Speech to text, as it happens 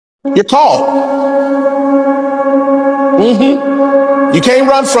You're called. You can't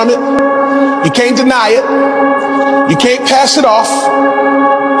run from it. You can't deny it. You can't pass it off.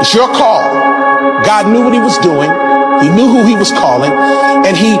 It's your call. God knew what he was doing. He knew who he was calling,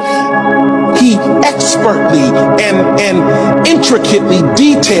 and he expertly and intricately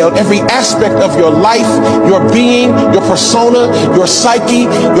detailed every aspect of your life, your being, your persona, your psyche,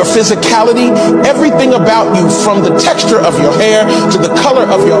 your physicality, everything about you, from the texture of your hair to the color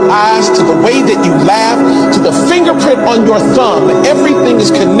of your eyes to the way that you laugh to the fingerprint on your thumb. Everything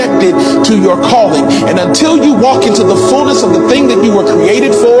is connected to your calling, and until you walk into the fullness of the thing that you were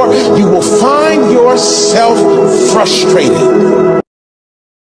created for, you will find yourself frustrated.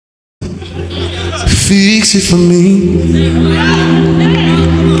 Fix it for me.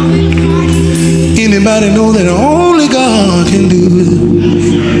 Anybody know that only God can do it?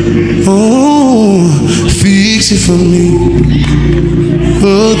 Oh, fix it for me.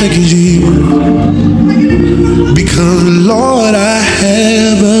 Oh, thank you, Jesus. Because, Lord, I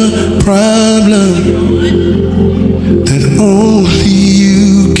have a problem that only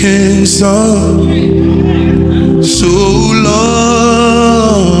you can solve. So, Lord,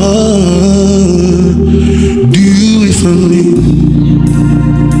 do it for me.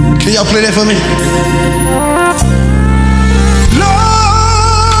 Can y'all play that for me?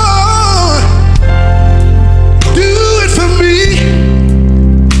 Lord, do it for me.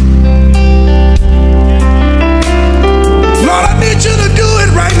 Lord, I need you to do it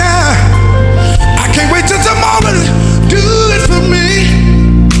right now. I can't wait till tomorrow. Do it for me.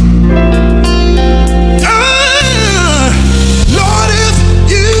 Lord, if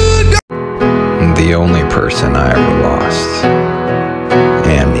you don't. The only person I ever lost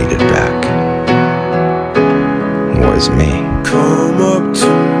and needed back was me.